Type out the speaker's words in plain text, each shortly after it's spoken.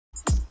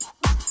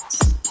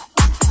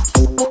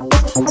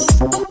So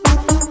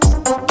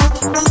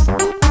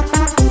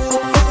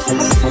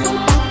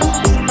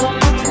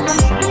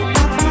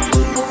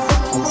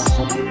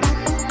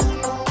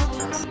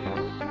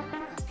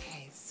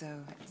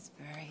it's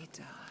very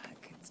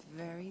dark, it's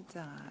very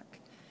dark,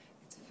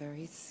 it's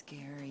very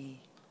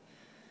scary,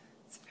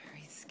 it's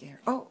very scary.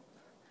 Oh,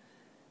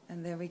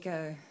 and there we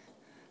go,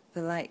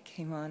 the light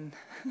came on,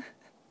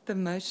 the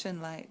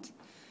motion light,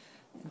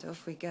 and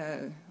off we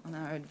go on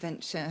our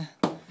adventure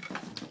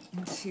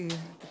into the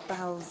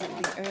bowels of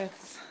the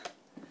earth,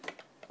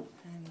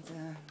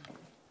 and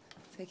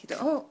take it,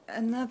 oh,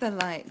 another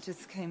light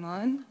just came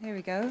on, here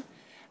we go.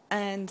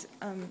 And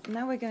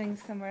now we're going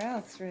somewhere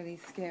else really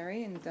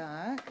scary and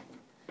dark.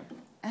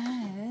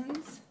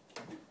 And,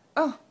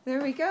 oh,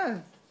 there we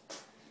go.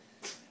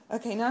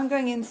 Okay, now I'm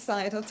going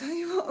inside. I'll tell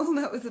you what all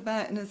that was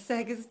about in a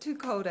sec. It's too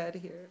cold out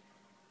here.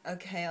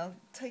 Okay, I'll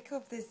take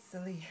off this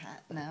silly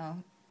hat now.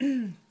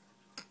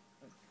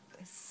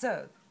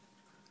 So,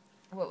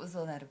 what was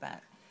all that about?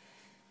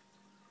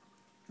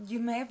 You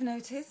may have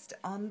noticed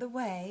on the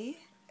way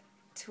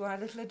to our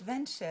little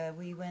adventure,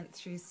 we went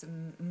through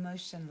some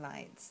motion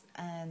lights,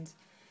 and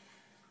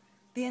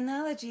the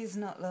analogy is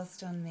not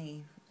lost on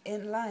me.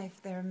 In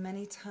life, there are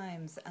many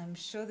times, I'm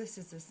sure this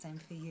is the same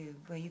for you,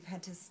 where you've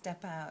had to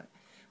step out,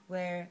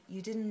 where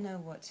you didn't know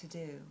what to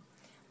do,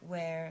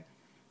 where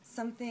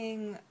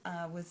something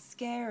was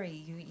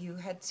scary, you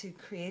had to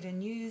create a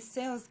new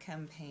sales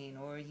campaign,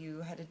 or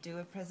you had to do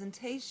a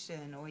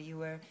presentation, or you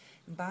were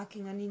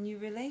embarking on a new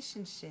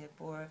relationship,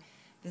 or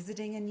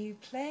visiting a new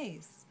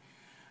place.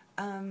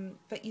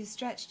 But you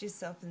stretched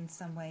yourself in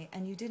some way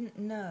and you didn't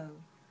know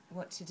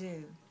what to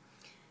do.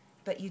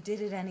 But you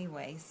did it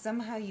anyway.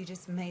 Somehow you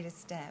just made a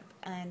step.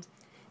 And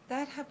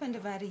that happened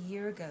about a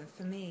year ago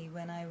for me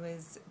when I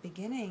was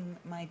beginning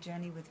my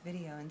journey with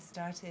video and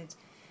started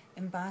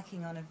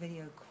embarking on a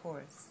video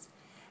course.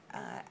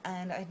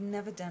 And I'd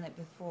never done it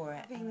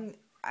before.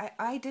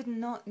 I did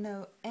not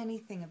know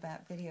anything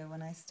about video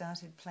when I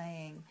started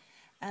playing.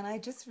 And I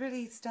just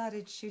really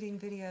started shooting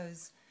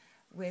videos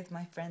with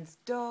my friend's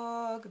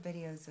dog,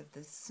 videos of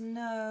the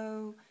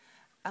snow,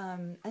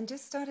 and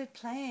just started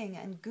playing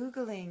and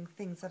Googling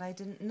things that I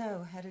didn't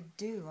know how to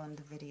do on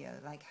the video,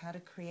 like how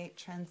to create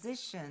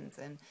transitions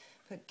and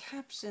put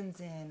captions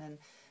in and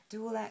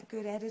do all that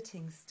good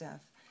editing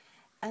stuff.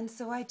 And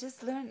so I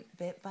just learned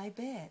bit by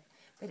bit.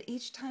 But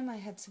each time I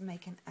had to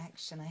make an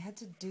action, I had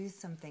to do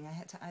something. I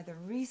had to either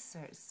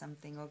research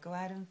something or go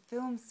out and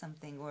film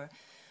something or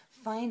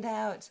find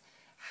out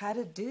how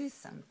to do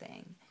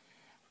something.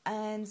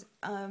 And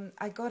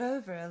I got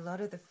over a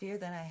lot of the fear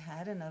that I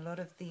had and a lot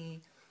of the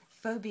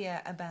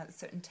phobia about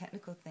certain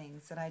technical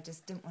things that I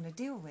just didn't want to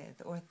deal with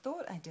or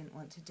thought I didn't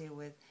want to deal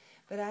with.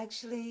 But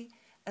actually,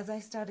 as I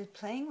started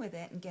playing with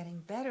it and getting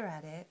better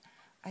at it,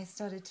 I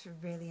started to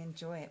really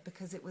enjoy it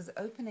because it was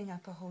opening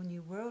up a whole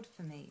new world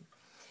for me.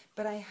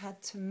 But I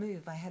had to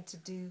move. I had to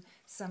do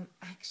some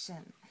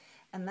action.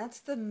 And that's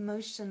the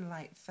motion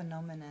light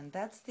phenomenon.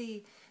 That's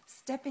the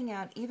stepping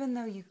out even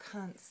though you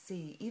can't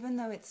see, even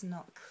though it's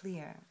not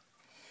clear.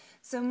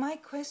 So my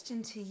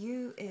question to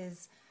you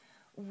is,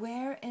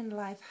 where in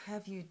life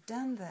have you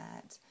done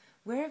that?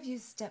 Where have you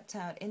stepped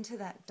out into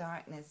that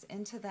darkness,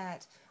 into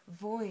that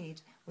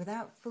void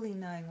without fully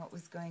knowing what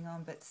was going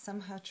on, but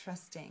somehow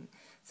trusting,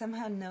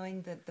 somehow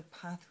knowing that the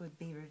path would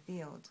be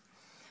revealed?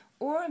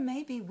 Or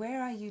maybe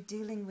where are you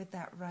dealing with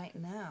that right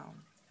now?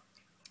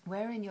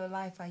 Where in your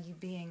life are you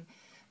being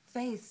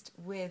faced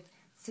with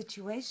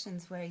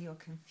situations where you're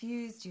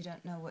confused, you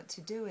don't know what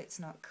to do, it's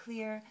not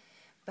clear,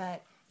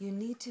 but you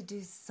need to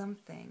do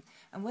something?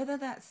 And whether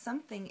that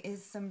something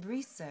is some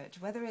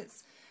research, whether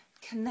it's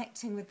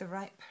connecting with the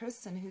right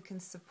person who can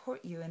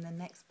support you in the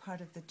next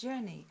part of the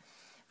journey,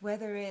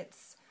 whether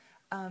it's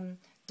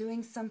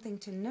doing something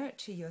to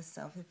nurture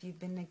yourself if you've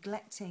been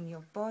neglecting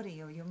your body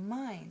or your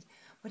mind,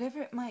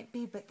 whatever it might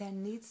be, but there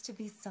needs to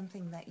be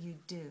something that you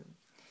do.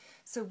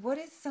 So what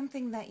is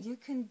something that you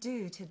can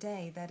do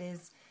today that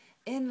is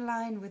in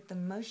line with the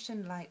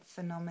motion light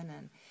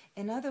phenomenon?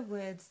 In other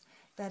words,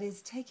 that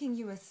is taking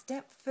you a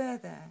step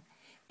further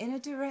in a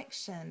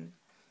direction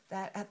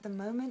that at the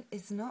moment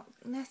is not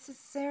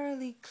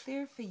necessarily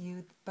clear for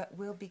you, but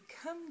will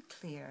become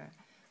clear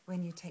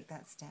when you take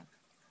that step.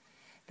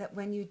 That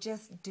when you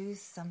just do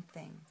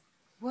something.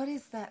 What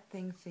is that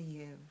thing for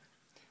you?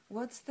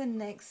 What's the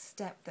next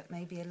step that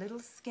may be a little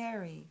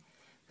scary,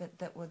 but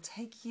that will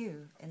take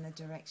you in the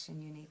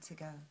direction you need to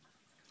go?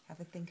 Have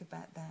a think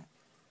about that.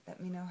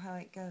 Let me know how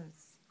it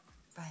goes.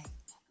 Bye.